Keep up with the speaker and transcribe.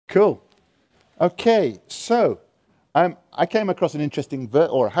Cool. Okay, so I came across an interesting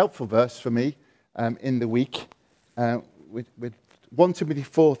or a helpful verse for me in the week with 1 Timothy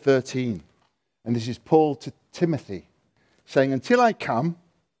 4:13. And this is Paul to Timothy saying, "Until I come,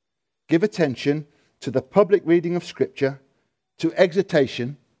 give attention to the public reading of Scripture, to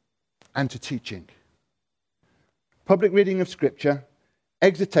exhortation, and to teaching." Public reading of Scripture,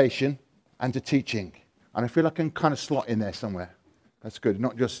 exhortation, and to teaching. And I feel I can kind of slot in there somewhere. That's good.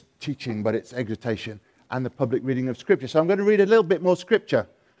 Not just teaching, but it's exhortation and the public reading of Scripture. So I'm going to read a little bit more Scripture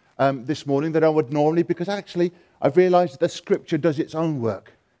this morning than I would normally, because actually I've realized that Scripture does its own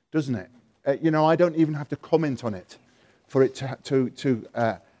work, doesn't it? I don't even have to comment on it for it to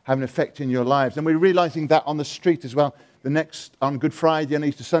have an effect in your lives. And we're realizing that on the street as well. On Good Friday and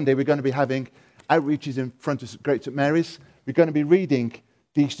Easter Sunday, we're going to be having outreaches in front of Great St. Mary's. We're going to be reading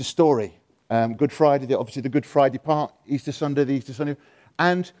the Easter story. Good Friday, obviously the Good Friday part, Easter Sunday, the Easter Sunday.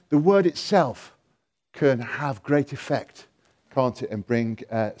 And the word itself can have great effect, can't it, and bring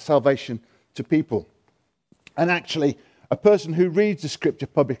salvation to people. And actually, a person who reads the Scripture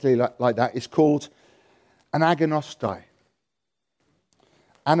publicly like that is called an agnostai.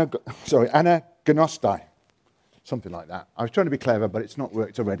 Anagnostai. Something like that. I was trying to be clever, but it's not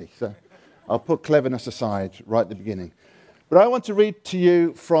worked already. So I'll put cleverness aside right at the beginning. But I want to read to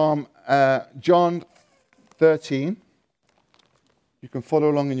you from John 13. You can follow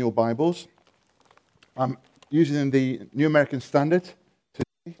along in your Bibles. I'm using the New American Standard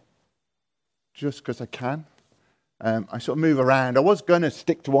today, just because I can. I sort of move around. I was going to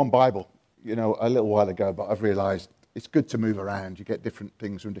stick to one Bible, a little while ago, but I've realized it's good to move around. You get different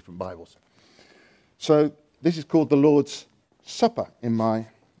things from different Bibles. So this is called the Lord's Supper in my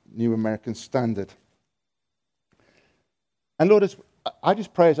New American Standard. And Lord, I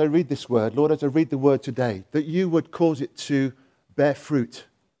just pray as I read this word, Lord, as I read the word today, that you would cause it to bear fruit.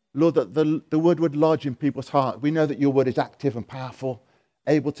 Lord, that the word would lodge in people's heart. We know that your word is active and powerful,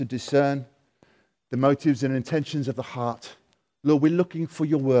 able to discern the motives and intentions of the heart. Lord, we're looking for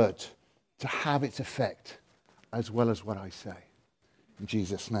your word to have its effect as well as what I say. In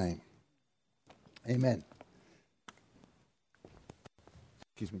Jesus' name. Amen.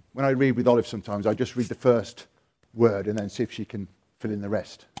 Excuse me. When I read with Olive sometimes, I just read the first word and then see if she can fill in the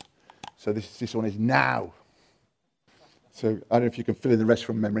rest. So this one is now. So I don't know if you can fill in the rest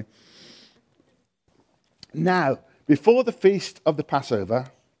from memory. Now, before the feast of the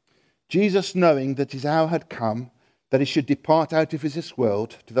Passover, Jesus, knowing that his hour had come, that he should depart out of this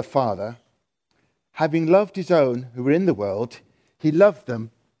world to the Father, having loved his own who were in the world, he loved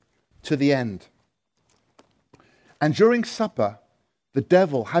them to the end. And during supper, the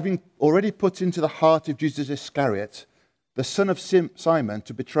devil, having already put into the heart of Judas Iscariot, the son of Simon,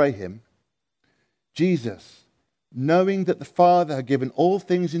 to betray him, Jesus, knowing that the Father had given all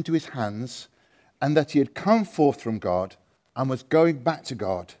things into his hands, and that he had come forth from God and was going back to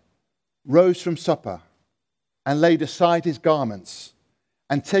God, rose from supper and laid aside his garments,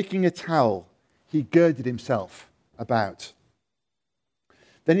 and taking a towel, he girded himself about.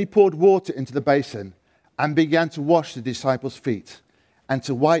 Then he poured water into the basin and began to wash the disciples' feet and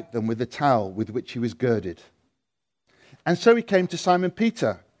to wipe them with the towel with which he was girded. And so he came to Simon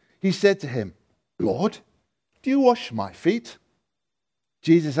Peter. He said to him, "Lord, do you wash my feet?"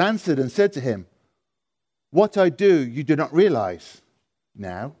 Jesus answered and said to him, "What I do you do not realize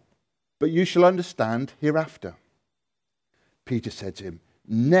now, but you shall understand hereafter." Peter said to him,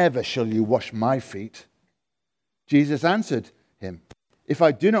 "Never shall you wash my feet." Jesus answered him, "If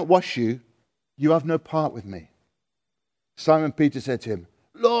I do not wash you, you have no part with me." Simon Peter said to him,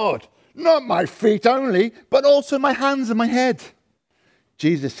 "Lord, not my feet only, but also my hands and my head."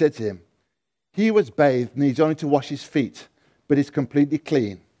 Jesus said to him, "He who was bathed needs only to wash his feet, but is completely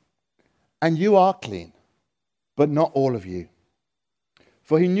clean. And you are clean, but not all of you."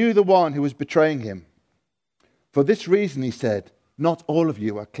 For he knew the one who was betraying him. For this reason, he said, "Not all of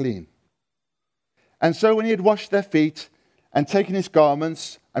you are clean." And so when he had washed their feet and taken his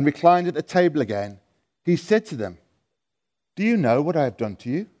garments and reclined at the table again, he said to them, "Do you know what I have done to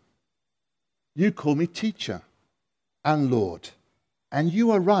you? You call me teacher and Lord, and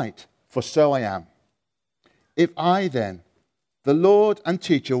you are right, for so I am. If I then, the Lord and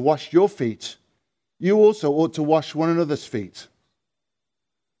teacher, wash your feet, you also ought to wash one another's feet.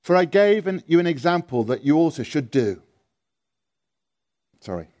 For I gave you an example that you also should do.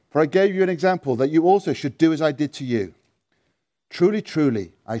 For I gave you an example that you also should do as I did to you. Truly,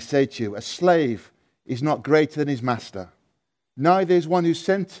 truly, I say to you, a slave is not greater than his master. Neither is one who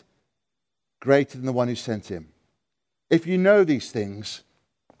sent greater than the one who sent him. If you know these things,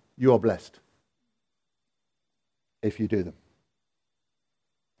 you are blessed if you do them."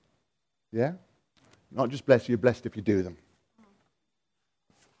 Yeah? Not just blessed, you're blessed if you do them.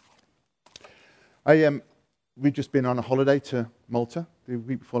 We've just been on a holiday to Malta the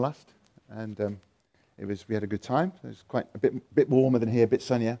week before last, and we had a good time. It was quite a bit warmer than here, a bit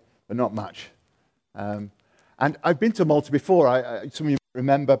sunnier, but not much. And I've been to Malta before. Some of you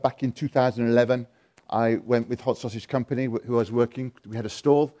remember back in 2011, I went with Hot Sausage Company, who I was working. We had a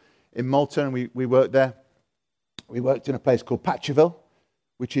stall in Malta, and we worked there. We worked in a place called Patcherville,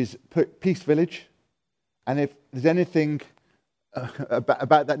 which is Peace Village. And if there's anything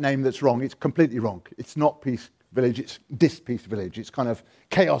about that name that's wrong, it's completely wrong. It's not Peace Village, it's Dis-Peace Village. It's kind of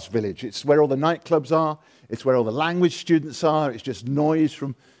Chaos Village. It's where all the nightclubs are. It's where all the language students are. It's just noise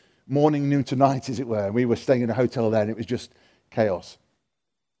from morning, noon to night, as it were. And we were staying in a hotel there, and it was just chaos.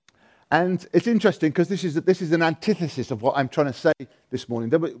 And it's interesting because this is an antithesis of what I'm trying to say this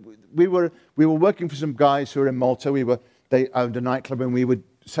morning. We were working for some guys who were in Malta. They owned a nightclub, and we were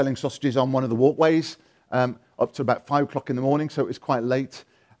selling sausages on one of the walkways up to about 5 o'clock in the morning, so it was quite late.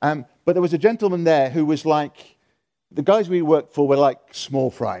 But there was a gentleman there who was like, the guys we worked for were like small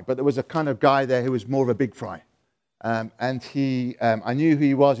fry, but there was a kind of guy there who was more of a big fry. And I knew who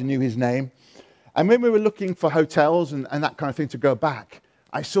he was, I knew his name. And when we were looking for hotels and that kind of thing to go back,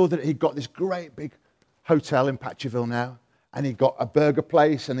 I saw that he'd got this great big hotel in Patcherville now, and he got a burger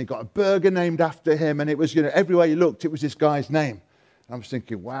place, and he got a burger named after him, and it was, everywhere you looked, it was this guy's name. And I was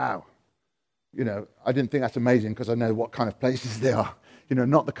thinking, wow, I didn't think that's amazing because I know what kind of places they are.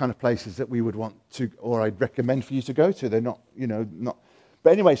 Not the kind of places that we would want to, or I'd recommend for you to go to. They're not, not.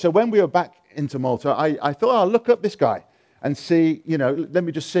 But anyway, so when we were back into Malta, I thought, I'll look up this guy and see, let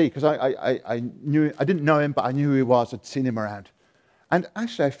me just see, because I didn't know him, but I knew who he was. I'd seen him around. And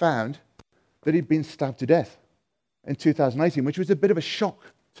actually, I found that he'd been stabbed to death in 2018, which was a bit of a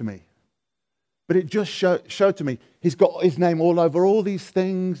shock to me. But it just showed to me, he's got his name all over all these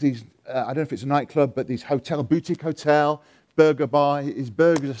things, I don't know if it's a nightclub, but these boutique hotel, burger bar, his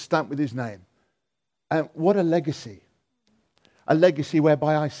burgers are stamped with his name. And what a legacy. A legacy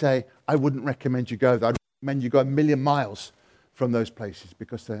whereby I say, I wouldn't recommend you go there. I'd recommend you go a million miles from those places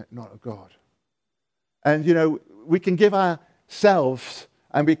because they're not of God. And, we can give ourselves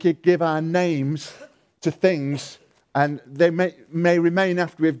and we could give our names to things, and they may remain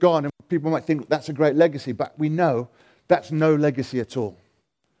after we've gone, and people might think that's a great legacy, but we know that's no legacy at all.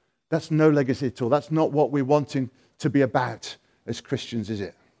 That's no legacy at all. That's not what we're wanting to be about as Christians, is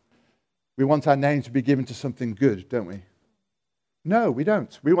it? We want our name to be given to something good, don't we? No, we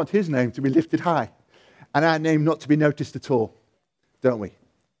don't. We want his name to be lifted high and our name not to be noticed at all, don't we?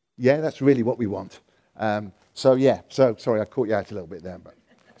 Yeah, that's really what we want. Sorry, I caught you out a little bit there, but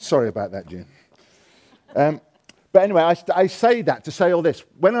sorry about that, June. But anyway, I say that to say all this.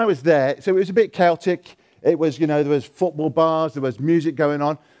 When I was there, so it was a bit chaotic. It was, there was football bars, there was music going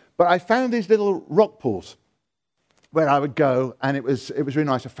on. But I found these little rock pools where I would go, and it was really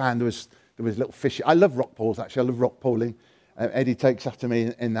nice. I found there was little fish. I love rock pools, actually. I love rock pooling. Eddie takes after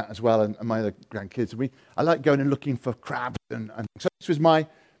me in that as well, and my other grandkids. I like going and looking for crabs. And so this was my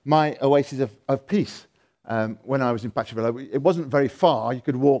oasis of peace when I was in Patcherville. It wasn't very far. You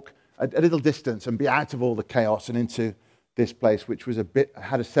could walk a little distance and be out of all the chaos and into this place, which was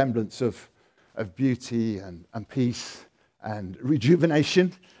had a semblance of beauty and peace and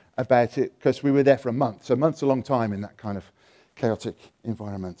rejuvenation about it, because we were there for a month. So a month's a long time in that kind of chaotic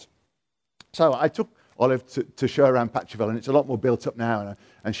environment. So I took Olive to show around Patcherville, and it's a lot more built up now,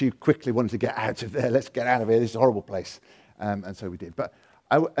 and she quickly wanted to get out of there. Let's get out of here. This is a horrible place. And so we did. But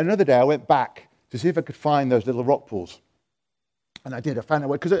another day I went back to see if I could find those little rock pools. And I did. I found a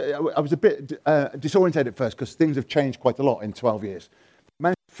way, because I was a bit disorientated at first, because things have changed quite a lot in 12 years. I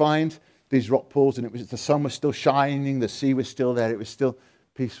managed to find these rock pools, and the sun was still shining, the sea was still there, it was still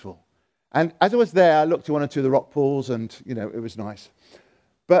peaceful. And as I was there, I looked at one or two of the rock pools, and, it was nice.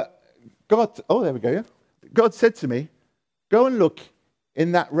 But God, there we go, yeah. God said to me, go and look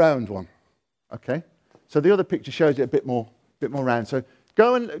in that round one, okay? So the other picture shows it a bit more round. So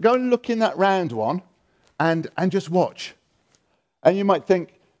go and look in that round one, and just watch. And you might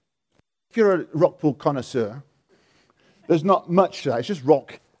think, if you're a rock pool connoisseur, there's not much to that. It's just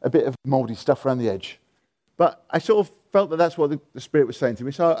rock, a bit of mouldy stuff around the edge. But I sort of felt that that's what the Spirit was saying to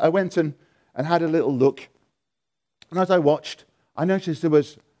me. So I went and had a little look. And as I watched, I noticed there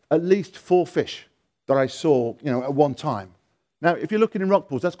was at least 4 fish that I saw, at one time. Now, if you're looking in rock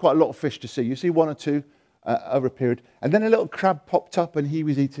pools, that's quite a lot of fish to see. You see 1 or 2 over a period. And then a little crab popped up, and he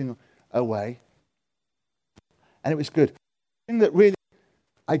was eating away. And it was good. The thing that really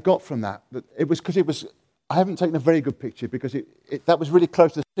I got from that it was because I haven't taken a very good picture, because that was really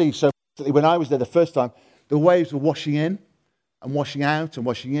close to the sea. So when I was there the first time, the waves were washing in, and washing out and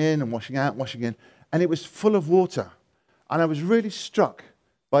washing in and washing out and washing in. And it was full of water. And I was really struck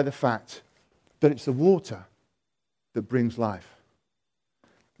by the fact that it's the water that brings life.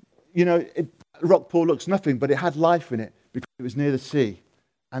 You know, rock pool looks nothing, but it had life in it because it was near the sea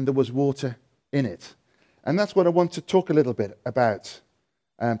and there was water in it. And that's what I want to talk a little bit about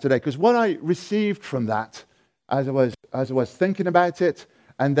today. Because what I received from that as I was thinking about it,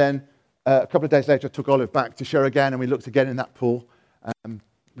 and then a couple of days later I took Olive back to share again and we looked again in that pool,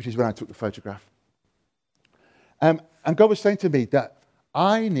 which is when I took the photograph. And God was saying to me that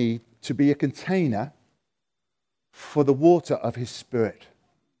I need to be a container for the water of his Spirit.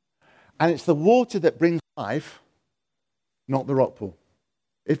 And it's the water that brings life, not the rock pool.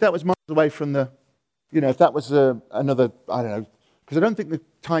 If that was miles away from the, if that was another, I don't know, because I don't think the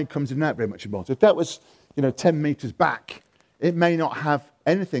tide comes in and out very much anymore. So if that was, 10 meters back, it may not have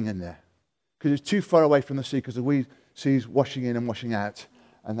anything in there because it's too far away from the sea because the sea's washing in and washing out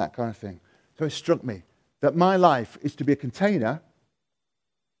and that kind of thing. So it struck me that my life is to be a container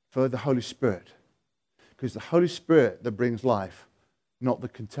for the Holy Spirit. Because the Holy Spirit that brings life, not the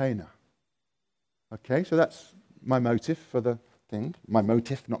container. Okay, so that's my motive for the thing. My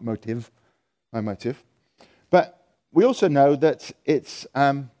motive, not motive. My motive. But we also know that it's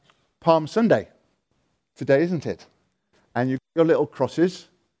Palm Sunday today, isn't it? And you've got your little crosses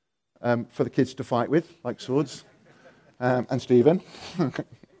for the kids to fight with, like swords, and Stephen.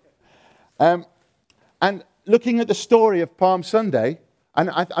 And looking at the story of Palm Sunday, and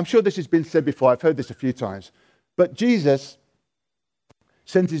I'm sure this has been said before, I've heard this a few times, but Jesus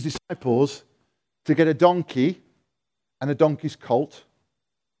sent his disciples to get a donkey and a donkey's colt.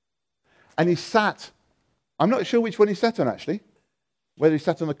 And he sat, I'm not sure which one he sat on actually, whether he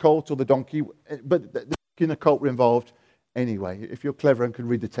sat on the colt or the donkey, but the donkey and the colt were involved anyway. If you're clever and can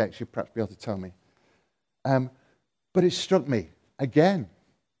read the text, you'll perhaps be able to tell me. But it struck me again.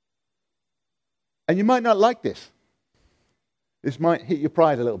 And you might not like this. This might hit your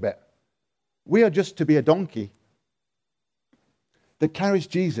pride a little bit. We are just to be a donkey that carries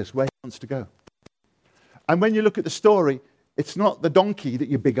Jesus where he wants to go. And when you look at the story, it's not the donkey that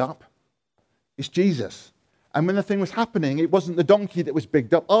you big up. It's Jesus. And when the thing was happening, it wasn't the donkey that was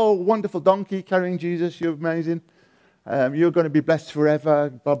bigged up. Oh, wonderful donkey carrying Jesus. You're amazing. You're going to be blessed forever,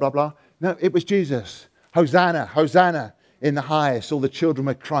 blah, blah, blah. No, it was Jesus. Hosanna, Hosanna in the highest. All the children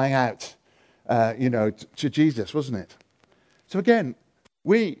were crying out, to Jesus, wasn't it? So again,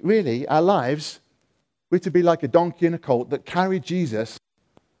 we really, our lives, we're to be like a donkey and a colt that carry Jesus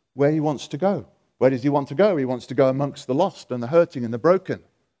where he wants to go. Where does he want to go? He wants to go amongst the lost and the hurting and the broken.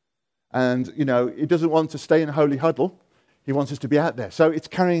 And, he doesn't want to stay in a holy huddle. He wants us to be out there. So it's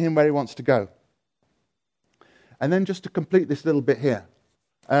carrying him where he wants to go. And then just to complete this little bit here,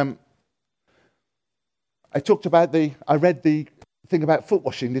 I read the thing about foot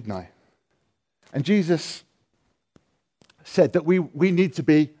washing, didn't I? And Jesus said that we need to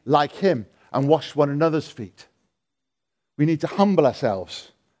be like him and wash one another's feet. We need to humble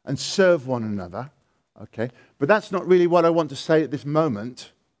ourselves and serve one another. Okay? But that's not really what I want to say at this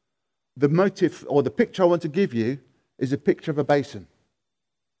moment. The motive or the picture I want to give you is a picture of a basin.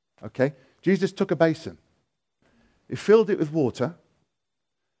 Okay? Jesus took a basin. He filled it with water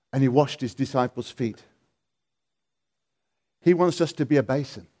and he washed his disciples' feet. He wants us to be a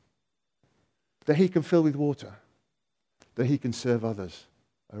basin that he can fill with water, that he can serve others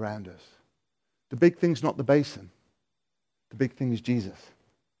around us. The big thing's not the basin. The big thing is Jesus,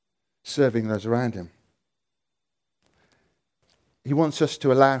 serving those around him. He wants us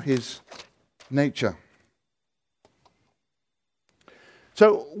to allow his nature.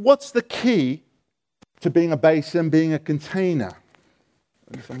 So what's the key to being a basin, being a container?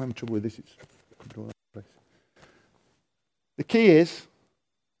 I'm having trouble with this. It's all over the place. The key is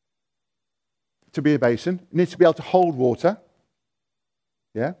to be a basin. It needs to be able to hold water.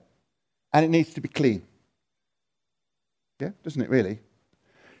 Yeah? And it needs to be clean. Yeah? Doesn't it really?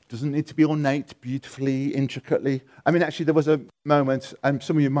 It doesn't need to be ornate, beautifully, intricately. I mean, actually, there was a moment, and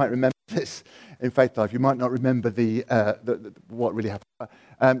some of you might remember this in Faith Life. You might not remember what really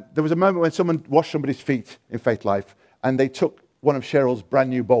happened. There was a moment when someone washed somebody's feet in Faith Life, and they took one of Cheryl's brand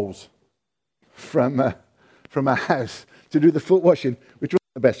new bowls from our house to do the foot washing, which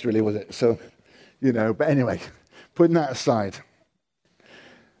wasn't the best, really, was it? So, but anyway, putting that aside.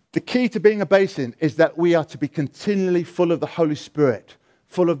 The key to being a basin is that we are to be continually full of the Holy Spirit,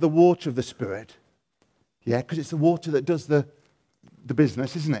 full of the water of the Spirit. Yeah, because it's the water that does the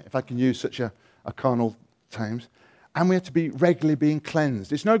business, isn't it? If I can use such a carnal terms. And we have to be regularly being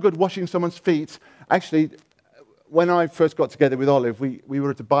cleansed. It's no good washing someone's feet. Actually, when I first got together with Olive, we were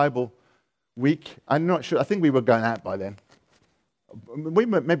at a Bible week. I'm not sure. I think we were going out by then.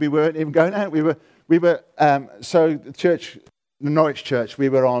 Maybe we weren't even going out. So the church, the Norwich church, we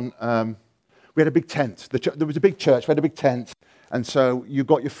were on, we had a big tent. There was a big church, we had a big tent, and so you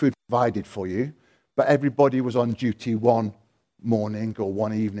got your food provided for you, but everybody was on duty one morning or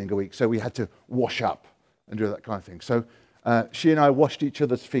one evening a week, so we had to wash up and do that kind of thing. So she and I washed each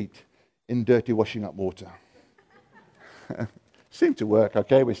other's feet in dirty washing up water. Seemed to work,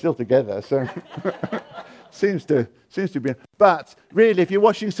 okay, we're still together, so seems to be. But really, if you're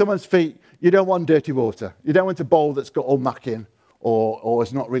washing someone's feet, you don't want dirty water. You don't want a bowl that's got all muck in or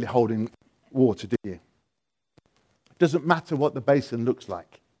is not really holding water, do you? It doesn't matter what the basin looks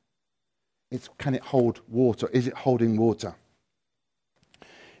like. Can it hold water? Is it holding water?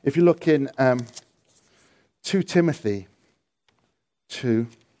 If you look in 2 Timothy 2,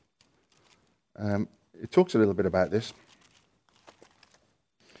 it talks a little bit about this.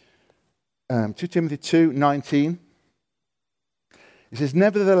 2 Timothy 2:19. It says,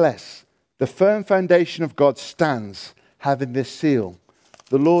 "Nevertheless, the firm foundation of God stands, having this seal.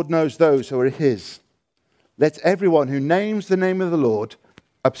 The Lord knows those who are his. Let everyone who names the name of the Lord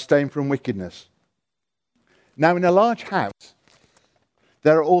abstain from wickedness." Now, in a large house,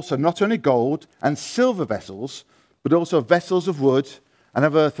 there are also not only gold and silver vessels, but also vessels of wood and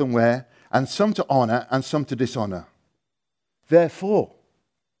of earthenware, and some to honor and some to dishonor. Therefore,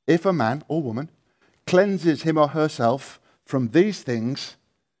 if a man or woman cleanses him or herself from these things,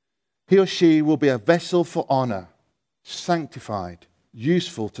 he or she will be a vessel for honor, sanctified,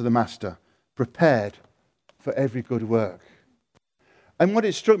 useful to the master, prepared for every good work. And what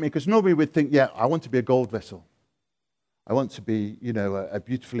it struck me, because nobody would think, yeah, I want to be a gold vessel. I want to be, a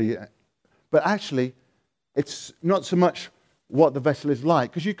beautifully... But actually, it's not so much what the vessel is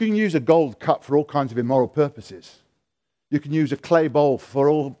like, because you can use a gold cup for all kinds of immoral purposes. You can use a clay bowl for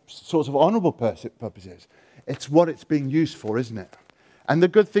all sorts of honorable purposes. It's what it's being used for, isn't it? And the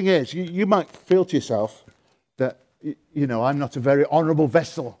good thing is, you might feel to yourself that, I'm not a very honorable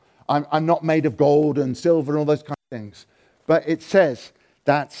vessel. I'm not made of gold and silver and all those kind of things. But it says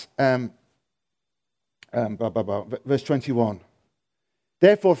that, verse 21,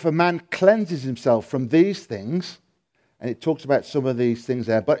 "Therefore, if a man cleanses himself from these things," and it talks about some of these things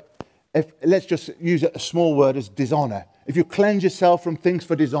there, but let's just use a small word as dishonor. If you cleanse yourself from things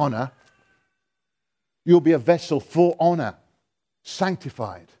for dishonor, you'll be a vessel for honor,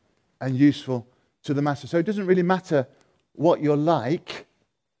 sanctified and useful to the master. So it doesn't really matter what you're like,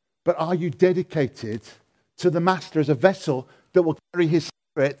 but are you dedicated to the master as a vessel that will carry his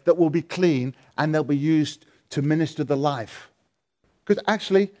spirit, that will be clean, and they'll be used to minister the life? Because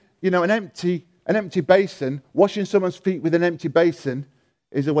actually, an empty basin, washing someone's feet with an empty basin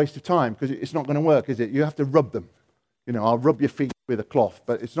is a waste of time, because it's not going to work, is it? You have to rub them. I'll rub your feet with a cloth,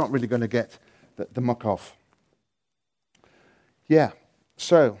 but it's not really going to get the muck off. Yeah,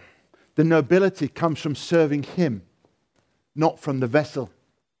 so the nobility comes from serving him, not from the vessel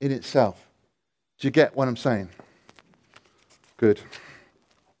in itself. Do you get what I'm saying? Good.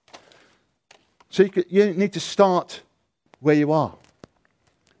 So you need to start where you are.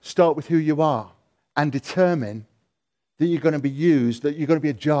 Start with who you are and determine that you're going to be used, that you're going to be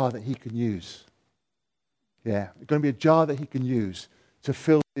a jar that he can use. Yeah, you're going to be a jar that he can use to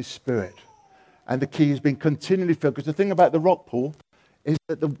fill his spirit. And the key has been continually filled. Because the thing about the rock pool is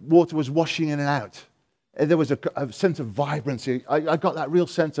that the water was washing in and out. And there was a sense of vibrancy. I got that real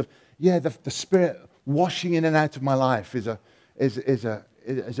sense of, the spirit washing in and out of my life is a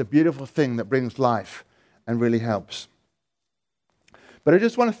beautiful thing that brings life and really helps. But I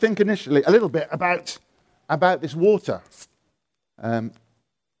just want to think initially a little bit about this water. Because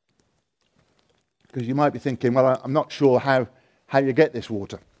you might be thinking, well, I'm not sure how you get this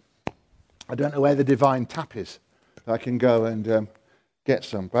water. I don't know where the divine tap is. I can go and get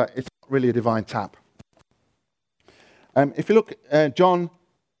some, but it's not really a divine tap. If you look at John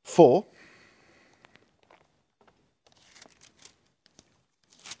 4,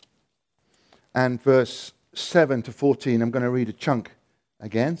 and verse 7 to 14, I'm going to read a chunk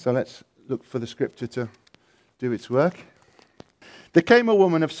again. So let's look for the scripture to do its work. "There came a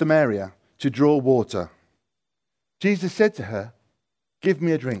woman of Samaria to draw water. Jesus said to her, 'Give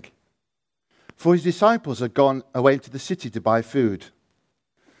me a drink.' For his disciples had gone away to the city to buy food.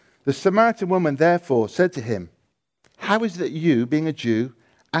 The Samaritan woman therefore said to him, 'How is it that you, being a Jew,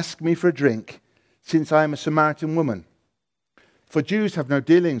 ask me for a drink, since I am a Samaritan woman?' For Jews have no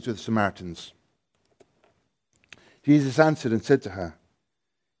dealings with Samaritans." Jesus answered and said to her,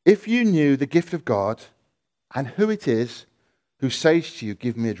 "If you knew the gift of God and who it is who says to you,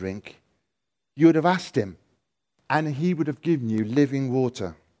 'Give me a drink,' you would have asked him, and he would have given you living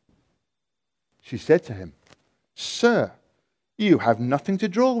water." She said to him, "Sir, You have nothing to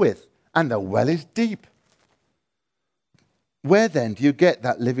draw with, and the well is deep. Where then do you get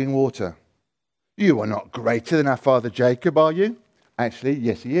that living water? You are not greater than our father Jacob, are you? Actually,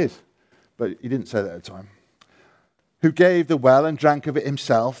 yes, he is. But he didn't say that at the time. Who gave the well and drank of it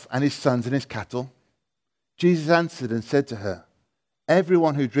himself and his sons and his cattle? Jesus answered and said to her,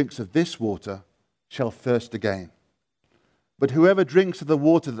 everyone who drinks of this water shall thirst again. But whoever drinks of the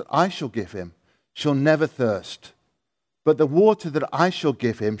water that I shall give him shall never thirst. But the water that I shall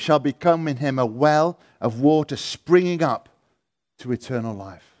give him shall become in him a well of water springing up to eternal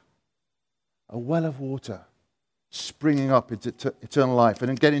life. A well of water springing up into eternal life.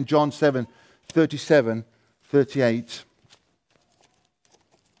 And again in John 7:37, 38, it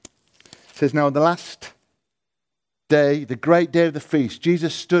says, now on the last day, the great day of the feast,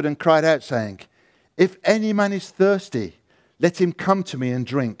 Jesus stood and cried out, saying, if any man is thirsty, let him come to me and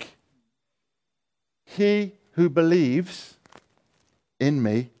drink. He who believes in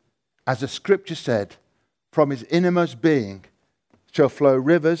me, as the scripture said, from his innermost being shall flow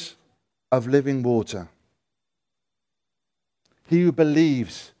rivers of living water. He who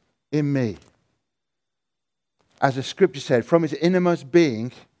believes in me, as the scripture said, from his innermost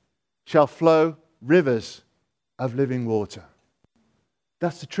being shall flow rivers of living water.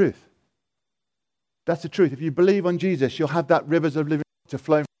 That's the truth. That's the truth. If you believe on Jesus, you'll have that rivers of living water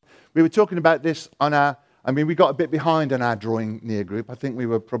flowing. We were talking about this we got a bit behind on our drawing near group. I think we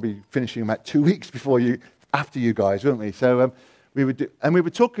were probably finishing about 2 weeks after you guys, weren't we? So we were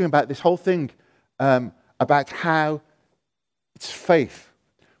talking about this whole thing about how it's faith.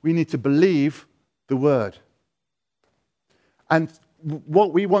 We need to believe the word. And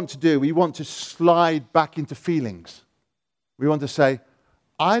what we want to do, we want to slide back into feelings. We want to say,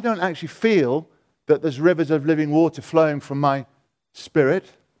 I don't actually feel that there's rivers of living water flowing from my spirit,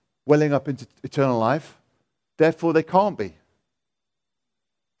 welling up into eternal life. Therefore, they can't be.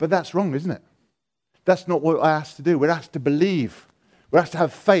 But that's wrong, isn't it? That's not what we're asked to do. We're asked to believe. We're asked to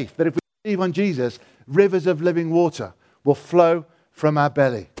have faith that if we believe on Jesus, rivers of living water will flow from our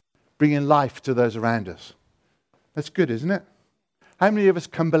belly, bringing life to those around us. That's good, isn't it? How many of us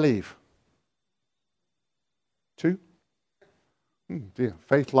can believe? 2? Dear.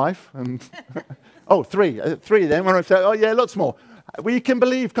 Faith, life, and... 3. 3 then. When I say, lots more. We can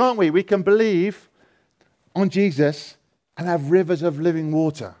believe, can't we? We can believe on Jesus and have rivers of living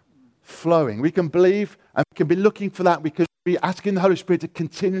water flowing. We can believe and we can be looking for that. We can be asking the Holy Spirit to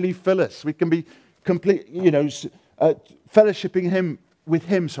continually fill us. We can be fellowshipping with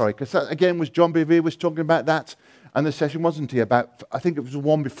Him, because that again was John Bevere was talking about that, and the session wasn't he about, I think it was the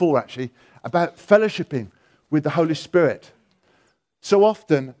one before actually, about fellowshipping with the Holy Spirit. So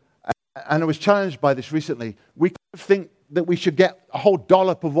often, and I was challenged by this recently, we think that we should get a whole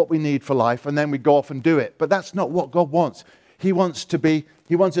dollop of what we need for life and then we go off and do it. But that's not what God wants. He wants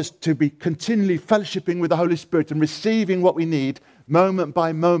us to be continually fellowshipping with the Holy Spirit and receiving what we need moment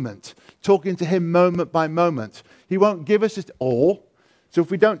by moment, talking to Him moment by moment. He won't give us it all. So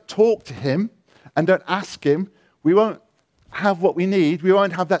if we don't talk to Him and don't ask Him, we won't have what we need. We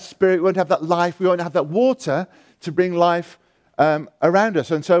won't have that spirit. We won't have that life. We won't have that water to bring life around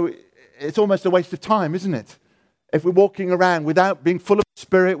us. And so it's almost a waste of time, isn't it? If we're walking around without being full of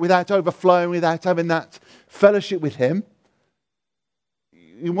Spirit, without overflowing, without having that fellowship with Him,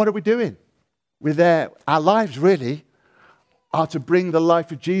 what are we doing? We're there. Our lives really are to bring the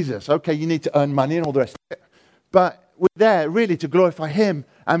life of Jesus. Okay, you need to earn money and all the rest of it. But we're there really to glorify Him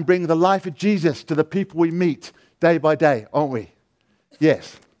and bring the life of Jesus to the people we meet day by day, aren't we?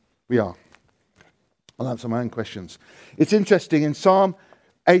 Yes, we are. I'll answer my own questions. It's interesting, in Psalm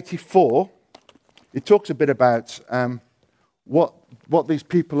 84, it talks a bit about what these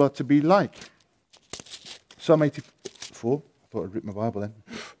people are to be like. Psalm 84. I thought I'd read my Bible then.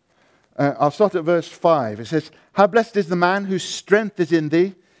 I'll start at verse 5. It says, how blessed is the man whose strength is in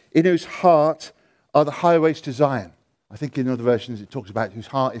thee, in whose heart are the highways to Zion. I think in other versions it talks about whose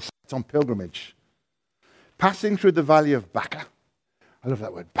heart is set on pilgrimage. Passing through the valley of Baca. I love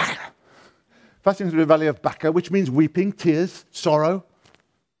that word, Baca. Passing through the valley of Baca, which means weeping, tears, sorrow.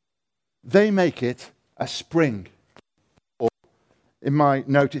 They make it a spring. Or in my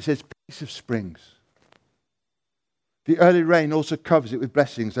note it says, place of springs. The early rain also covers it with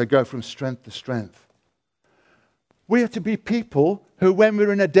blessings. They go from strength to strength. We are to be people who, when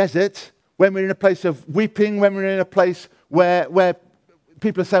we're in a desert, when we're in a place of weeping, when we're in a place where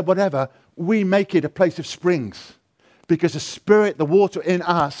people have said whatever, we make it a place of springs. Because the Spirit, the water in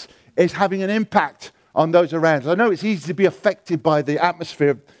us, is having an impact on those around us. I know it's easy to be affected by the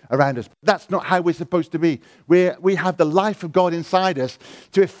atmosphere around us. But that's not how we're supposed to be. We have the life of God inside us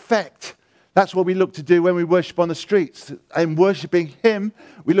to affect That's what we look to do when we worship on the streets. In worshiping him,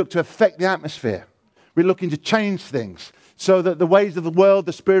 we look to affect the atmosphere. We're looking to change things so that the ways of the world,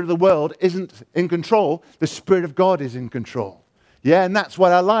 the spirit of the world isn't in control. The Spirit of God is in control. Yeah, and that's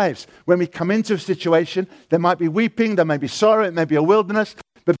what our lives, when we come into a situation, there might be weeping, there may be sorrow, it may be a wilderness,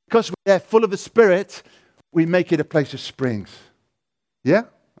 but because we're full of the Spirit, we make it a place of springs. Yeah?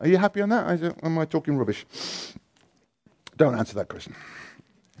 Are you happy on that? Am I talking rubbish? Don't answer that question.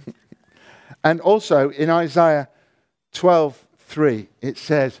 And also in Isaiah 12:3, it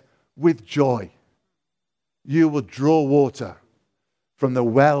says, with joy, you will draw water from the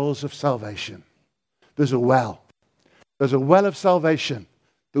wells of salvation. There's a well. There's a well of salvation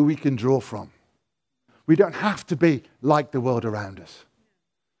that we can draw from. We don't have to be like the world around us.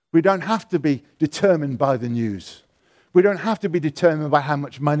 We don't have to be determined by the news. We don't have to be determined by how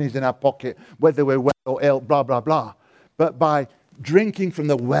much money is in our pocket, whether we're well or ill, blah, blah, blah. But by drinking from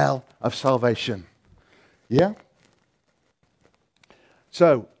the well of salvation. Yeah?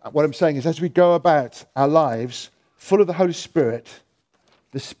 So, what I'm saying is, as we go about our lives full of the Holy Spirit,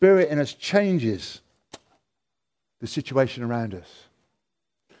 the Spirit in us changes the situation around us.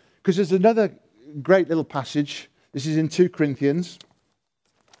 Because there's another great little passage. This is in 2 Corinthians.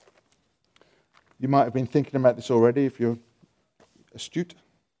 You might have been thinking about this already if you're astute.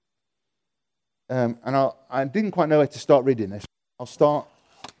 And I didn't quite know where to start reading this. I'll start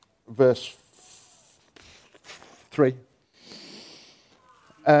verse 3.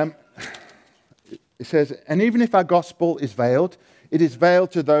 It says, and even if our gospel is veiled, it is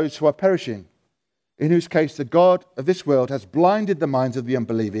veiled to those who are perishing, in whose case the God of this world has blinded the minds of the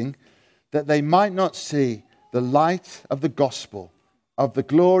unbelieving, that they might not see the light of the gospel of the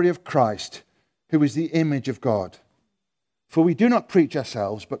glory of Christ, who is the image of God. For we do not preach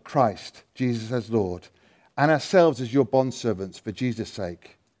ourselves, but Christ, Jesus as Lord, and ourselves as your bondservants for Jesus'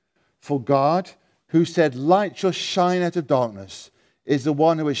 sake. For God, who said, light shall shine out of darkness, is the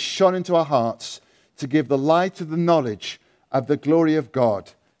one who has shone into our hearts to give the light of the knowledge of the glory of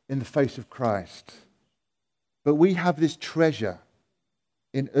God in the face of Christ. But we have this treasure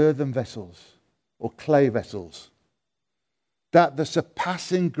in earthen vessels or clay vessels, that the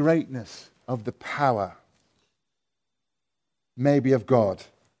surpassing greatness of the power may be of God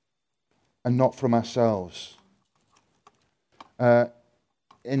and not from ourselves. The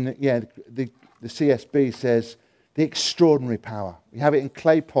CSB says the extraordinary power. We have it in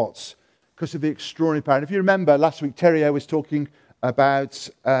clay pots because of the extraordinary power. And if you remember, last week Terry was talking about,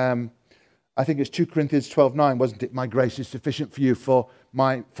 I think it's 2 Corinthians 12:9, wasn't it? My grace is sufficient for you, for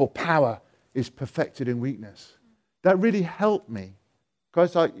power is perfected in weakness. That really helped me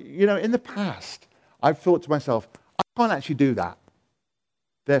because, in the past, I've thought to myself, I can't actually do that.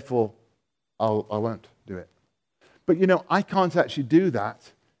 Therefore, I won't do it. But, I can't actually do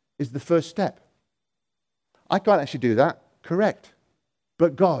that is the first step. I can't actually do that, correct.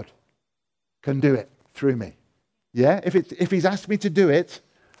 But God can do it through me. Yeah? If he's asked me to do it,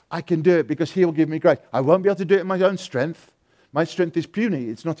 I can do it because he will give me grace. I won't be able to do it in my own strength. My strength is puny.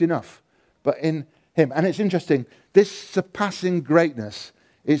 It's not enough. But in him. And it's interesting. This surpassing greatness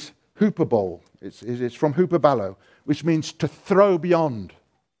is hupabol. It's from hupabalo, which means to throw beyond.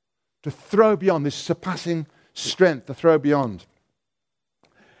 To throw beyond, this surpassing strength, to throw beyond.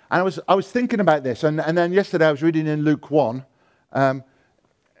 And I was thinking about this, and then yesterday I was reading in Luke 1,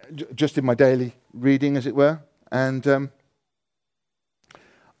 just in my daily reading, as it were, and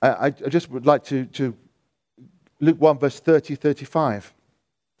I just would like to Luke 1, verse 30-35.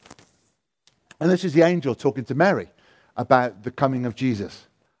 And this is the angel talking to Mary about the coming of Jesus.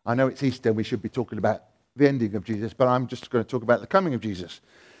 I know it's Easter, we should be talking about the ending of Jesus, but I'm just going to talk about the coming of Jesus.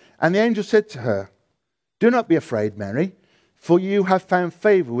 And the angel said to her, do not be afraid, Mary, for you have found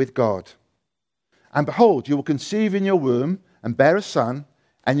favor with God. And behold, you will conceive in your womb and bear a son,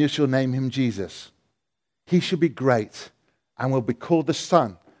 and you shall name him Jesus. He shall be great and will be called the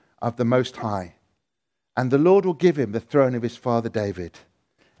Son of the Most High. And the Lord will give him the throne of his father David.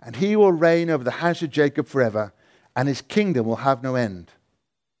 And he will reign over the house of Jacob forever, and his kingdom will have no end.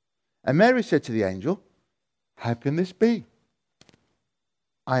 And Mary said to the angel, how can this be?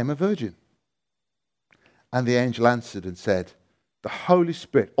 I am a virgin. And the angel answered and said, the Holy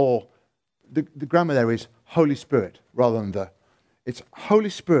Spirit, or the grammar there is Holy Spirit rather than it's Holy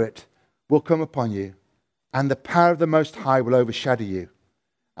Spirit will come upon you, and the power of the Most High will overshadow you.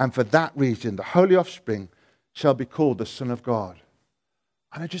 And for that reason, the holy offspring shall be called the Son of God.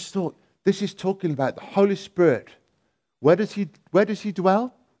 And I just thought, this is talking about the Holy Spirit. Where does he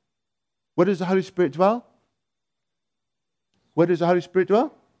dwell? Where does the Holy Spirit dwell? Where does the Holy Spirit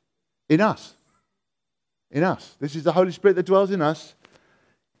dwell? In us. In us. This is the Holy Spirit that dwells in us.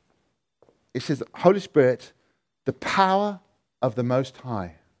 it says, Holy Spirit, the power of the Most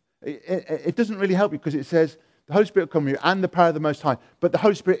High. It doesn't really help you because it says the Holy Spirit will come to you and the power of the Most High. But the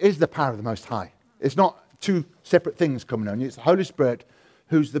Holy Spirit is the power of the Most High. It's not two separate things coming on you. It's the Holy Spirit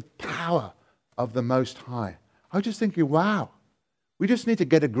who's the power of the Most High. I was just thinking, wow, we just need to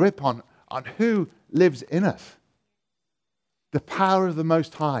get a grip on who lives in us. The power of the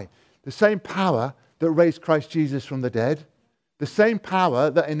Most High. The same power that raised Christ Jesus from the dead. The same power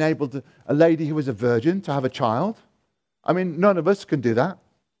that enabled a lady who was a virgin to have a child. I mean, none of us can do that,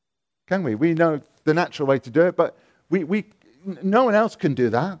 can we? We know the natural way to do it, but no one else can do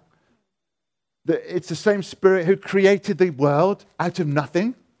that. It's the same Spirit who created the world out of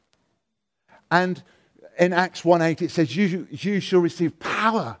nothing. And in Acts 1:8 it says, you shall receive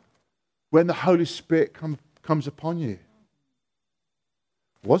power when the Holy Spirit comes upon you.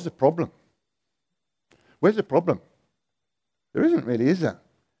 What's the problem? Where's the problem? There isn't really, is there?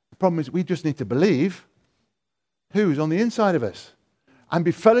 The problem is we just need to believe who's on the inside of us and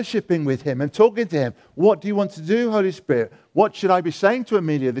be fellowshipping with him and talking to him. What do you want to do, Holy Spirit? What should I be saying to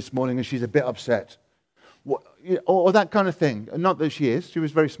Amelia this morning as she's a bit upset? Or that kind of thing. Not that she is. She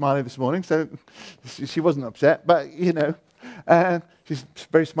was very smiley this morning, so she wasn't upset. But, she's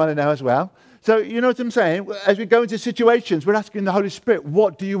very smiley now as well. So, you know what I'm saying? As we go into situations, we're asking the Holy Spirit,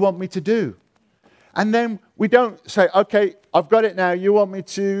 what do you want me to do? And then we don't say, okay, I've got it now. You want me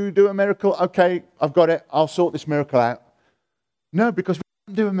to do a miracle? Okay, I've got it. I'll sort this miracle out. No, because we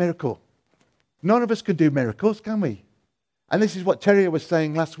can't do a miracle. None of us can do miracles, can we? And this is what Terry was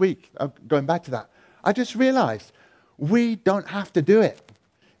saying last week, going back to that. I just realized we don't have to do it.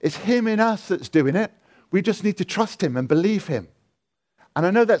 It's him in us that's doing it. We just need to trust him and believe him. And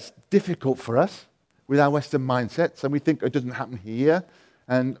I know that's difficult for us with our Western mindsets, and we think it doesn't happen here.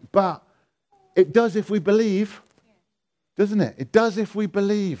 But it does if we believe, doesn't it? It does if we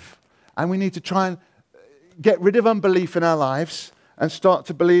believe. And we need to try and get rid of unbelief in our lives and start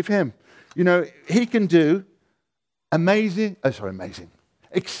to believe him. You know, he can do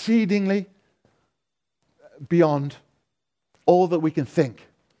exceedingly beyond all that we can think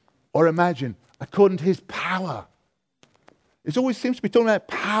or imagine, according to his power. It always seems to be talking about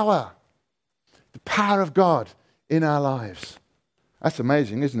power, the power of God in our lives. That's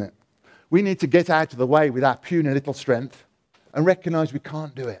amazing, isn't it? We need to get out of the way with our puny little strength and recognize we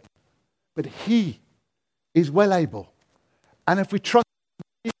can't do it. But he is well able. And if we trust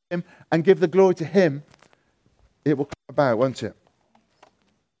him and give the glory to him, it will come about, won't it?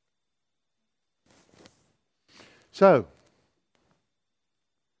 So,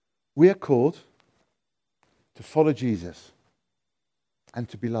 we are called to follow Jesus and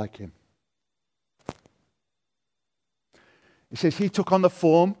to be like him. It says he took on the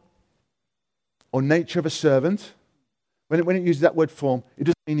form or nature of a servant. When it uses that word form, it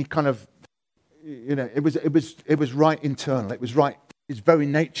doesn't mean he kind of, it was right internal. It was right. His very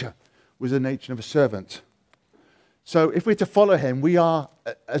nature was the nature of a servant. So if we're to follow him, we are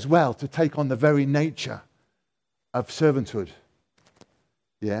as well to take on the very nature of servanthood.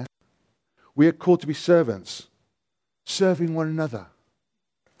 Yeah? We are called to be servants, serving one another.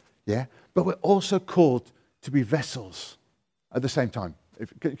 Yeah? But we're also called to be vessels at the same time.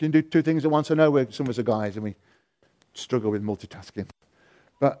 If you can do two things at once. I know some of us are guys and we struggle with multitasking.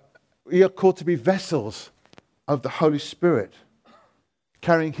 But we are called to be vessels of the Holy Spirit,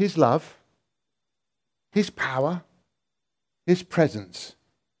 carrying his love, his power, his presence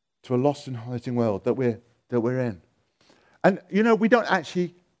to a lost and hurting world that we're in. And, we don't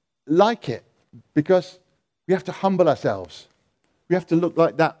actually like it because we have to humble ourselves. We have to look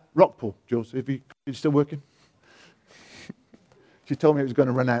like that rock pool, Jules. Is it still working? She told me it was going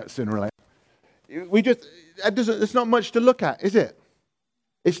to run out sooner or later. There's not much to look at, is it?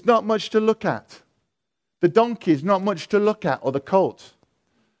 It's not much to look at. The donkey is not much to look at, or the colt.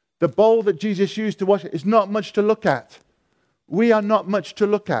 The bowl that Jesus used to wash it is not much to look at. We are not much to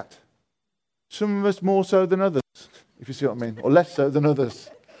look at. Some of us more so than others, if you see what I mean, or less so than others,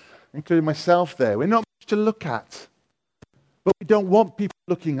 including myself there. We're not much to look at. But we don't want people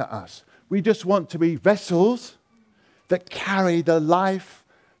looking at us. We just want to be vessels that carry the life,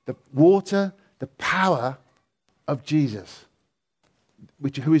 the water, the power of Jesus,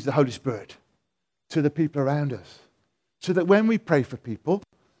 who is the Holy Spirit, to the people around us. So that when we pray for people,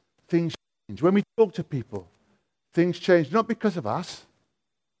 things change. When we talk to people, things change, not because of us.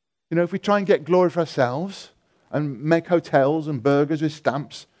 If we try and get glory for ourselves and make hotels and burgers with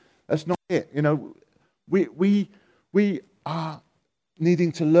stamps, that's not it. We are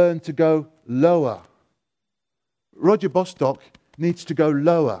needing to learn to go lower. Roger Bostock needs to go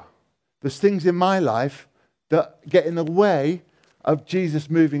lower. There's things in my life that get in the way of Jesus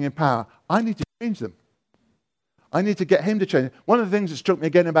moving in power. I need to change them. I need to get him to change it. One of the things that struck me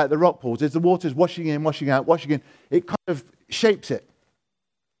again about the rock pools is the water's washing in, washing out, washing in. It kind of shapes it.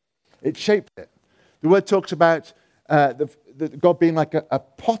 It shapes it. The word talks about God being like a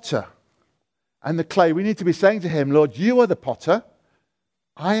potter and the clay. We need to be saying to him, Lord, you are the potter.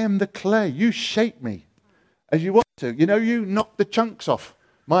 I am the clay. You shape me as you want to. You knock the chunks off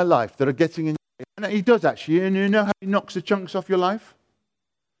my life that are getting in. And he does actually. And you know how he knocks the chunks off your life?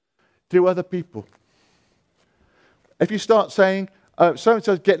 Through other people. If you start saying,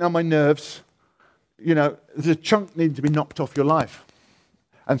 so-and-so's getting on my nerves, there's a chunk needing to be knocked off your life.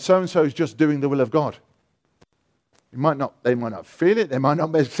 And so-and-so is just doing the will of God. They might not feel it. They might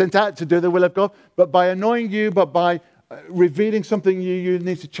not be sent out to do the will of God. But by annoying you, but by revealing something you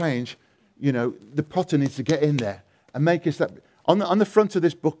need to change, the potter needs to get in there and make us that. On the front of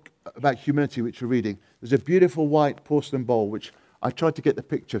this book about humility, which we're reading, there's a beautiful white porcelain bowl, which I tried to get the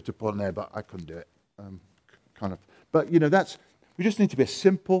picture to put on there, but I couldn't do it. But we just need to be a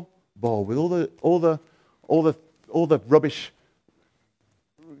simple bowl with all the rubbish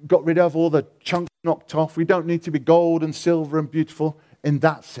got rid of, all the chunks knocked off. We don't need to be gold and silver and beautiful in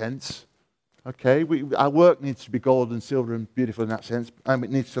that sense. Okay, our work needs to be gold and silver and beautiful in that sense, and it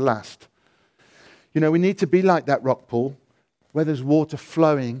needs to last. We need to be like that rock pool where there's water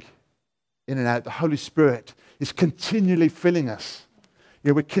flowing in and out. The Holy Spirit is continually filling us.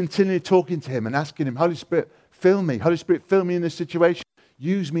 We're continually talking to him and asking him, Holy Spirit, fill me. Holy Spirit, fill me in this situation.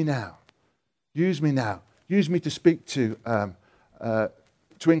 Use me now. Use me now. Use me to speak to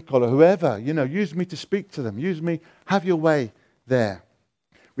Twinkle or whoever. Use me to speak to them. Use me. Have your way there.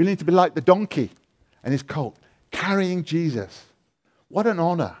 We need to be like the donkey and his colt, carrying Jesus. What an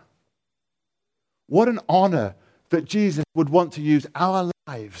honor. What an honor that Jesus would want to use our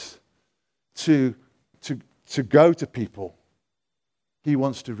lives to go to people he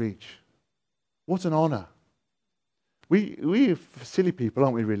wants to reach. What an honor. We're silly people,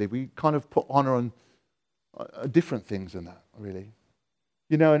 aren't we, really? We kind of put honor on different things than that, really.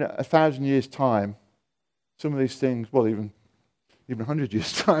 In 1,000 years' time, some of these things, well, even 100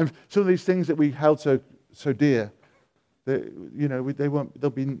 years' time, some of these things that we held so dear, they'll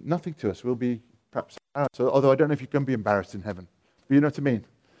be nothing to us. We'll be perhaps embarrassed. Although I don't know if you can be embarrassed in heaven. But you know what I mean?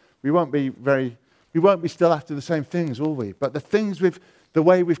 We won't be still after the same things, will we? But the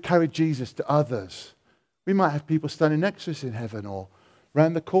way we've carried Jesus to others, we might have people standing next to us in heaven or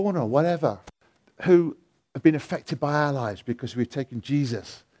round the corner or whatever, who have been affected by our lives because we've taken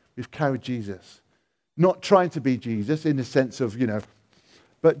Jesus. We've carried Jesus. Not trying to be Jesus in the sense of,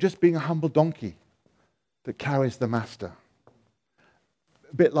 but just being a humble donkey that carries the master.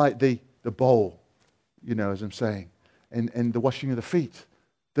 A bit like the bowl, as I'm saying, and the washing of the feet.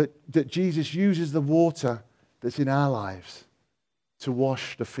 That Jesus uses the water that's in our lives to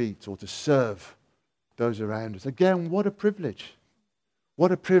wash the feet or to serve those around us. Again, what a privilege.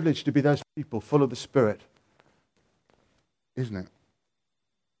 What a privilege to be those people full of the Spirit. Isn't it?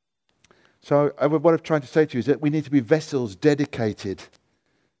 So what I'm trying to say to you is that we need to be vessels dedicated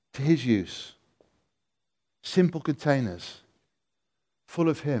to his use. Simple containers, full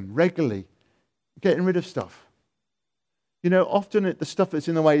of him, regularly getting rid of stuff. Often the stuff that's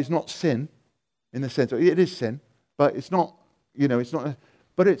in the way is not sin, in the sense of it is sin, but it's not,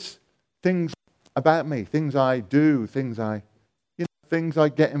 but it's things about me, things I do, things I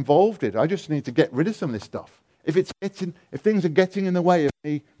get involved in. I just need to get rid of some of this stuff. If things are getting in the way of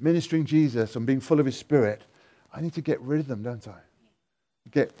me ministering Jesus and being full of his Spirit, I need to get rid of them, don't I?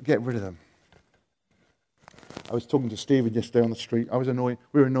 Get rid of them. I was talking to Stephen yesterday on the street. We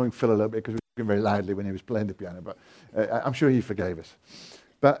were annoying Phil a little bit because we were talking very loudly when he was playing the piano, but I'm sure he forgave us.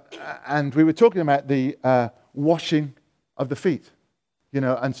 And we were talking about the washing of the feet.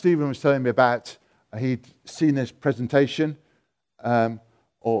 And Stephen was telling me about he'd seen this presentation,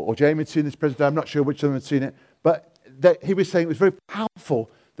 or Jamie had seen this presentation. I'm not sure which of them had seen it, but that he was saying it was very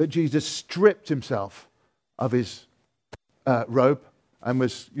powerful that Jesus stripped himself of his robe and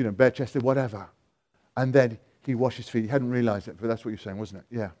was, bare-chested, whatever. And then he washed his feet. He hadn't realized it, but that's what you're saying, wasn't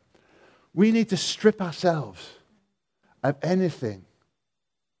it? Yeah. We need to strip ourselves of anything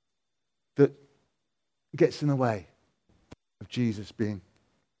that gets in the way of Jesus being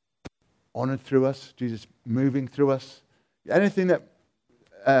honored through us, Jesus moving through us. Anything that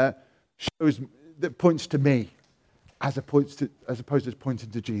points to me as opposed to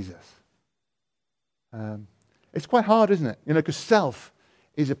pointing to Jesus. It's quite hard, isn't it? Because self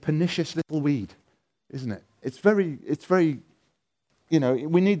is a pernicious little weed, isn't it? It's very,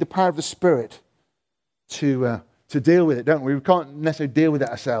 we need the power of the Spirit to deal with it, don't we? We can't necessarily deal with it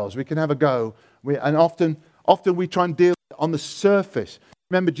ourselves. We can have a go. And often we try and deal with it on the surface.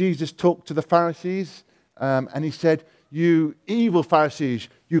 Remember, Jesus talked to the Pharisees and he said, "You evil Pharisees,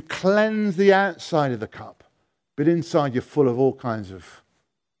 you cleanse the outside of the cup, but inside you're full of all kinds of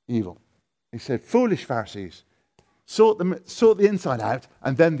evil." He said, "Foolish Pharisees, sort the inside out,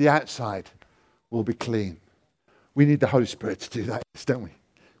 and then the outside will be clean." We need the Holy Spirit to do that, don't we?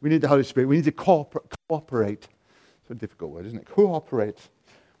 We need the Holy Spirit. We need to cooperate. It's a difficult word, isn't it? Cooperate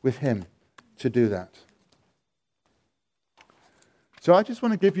with Him to do that. So I just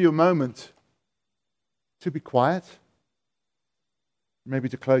want to give you a moment to be quiet, maybe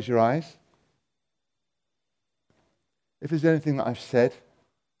to close your eyes. If there's anything that I've said,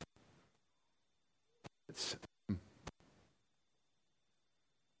 just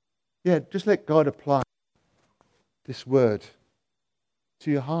let God apply this word to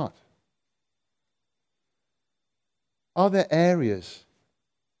your heart. Are there areas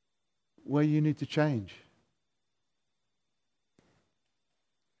where you need to change?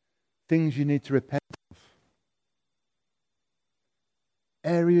 Things you need to repent of?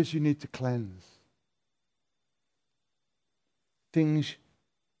 Areas you need to cleanse? Things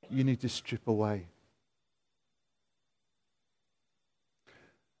you need to strip away?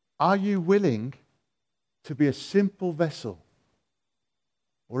 Are you willing to be a simple vessel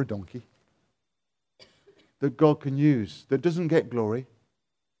or a donkey that God can use, that doesn't get glory,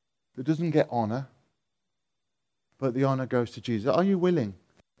 that doesn't get honor, but the honor goes to Jesus? Are you willing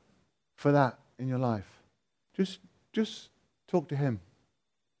for that in your life? Just talk to Him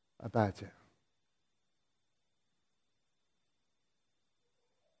about it.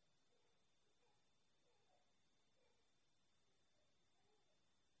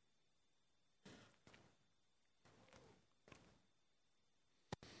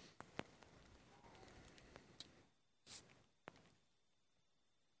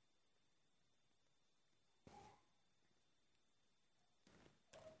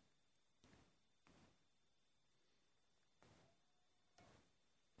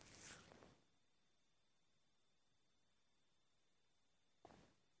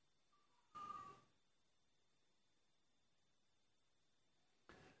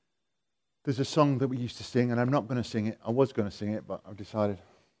 There's a song that we used to sing, and I'm not going to sing it. I was going to sing it, but I've decided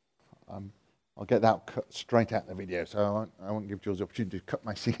I'll get that cut straight out of the video, so I won't give Jules the opportunity to cut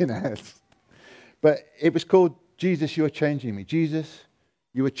my singing out. But it was called "Jesus, You Are Changing Me." Jesus,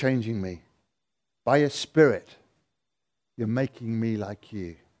 You Are Changing Me. By Your Spirit, You're making me like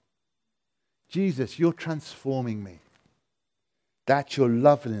You. Jesus, You're transforming me, that Your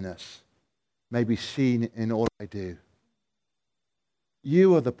loveliness may be seen in all I do.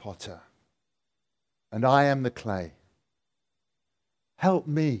 You are the potter, and I am the clay. Help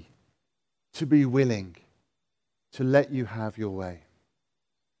me to be willing to let You have Your way.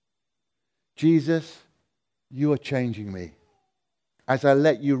 Jesus, You are changing me as I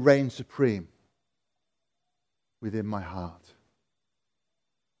let You reign supreme within my heart.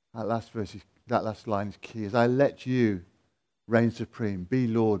 That last line is key. As I let You reign supreme, be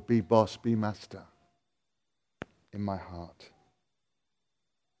Lord, be boss, be master in my heart.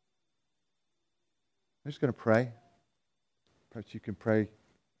 I'm just going to pray. Perhaps you can pray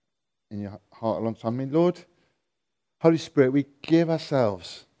in your heart alongside me. Lord, Holy Spirit, we give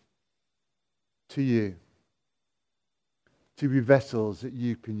ourselves to You to be vessels that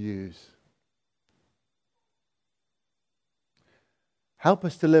You can use. Help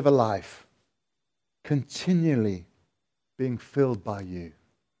us to live a life continually being filled by You,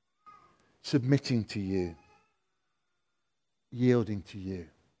 submitting to You, yielding to You.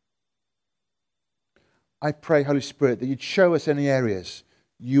 I pray, Holy Spirit, that You'd show us any areas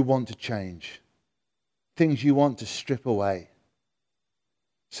You want to change, things You want to strip away,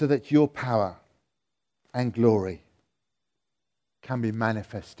 so that Your power and glory can be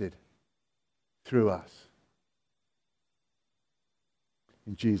manifested through us.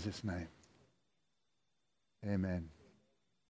 In Jesus' name, amen.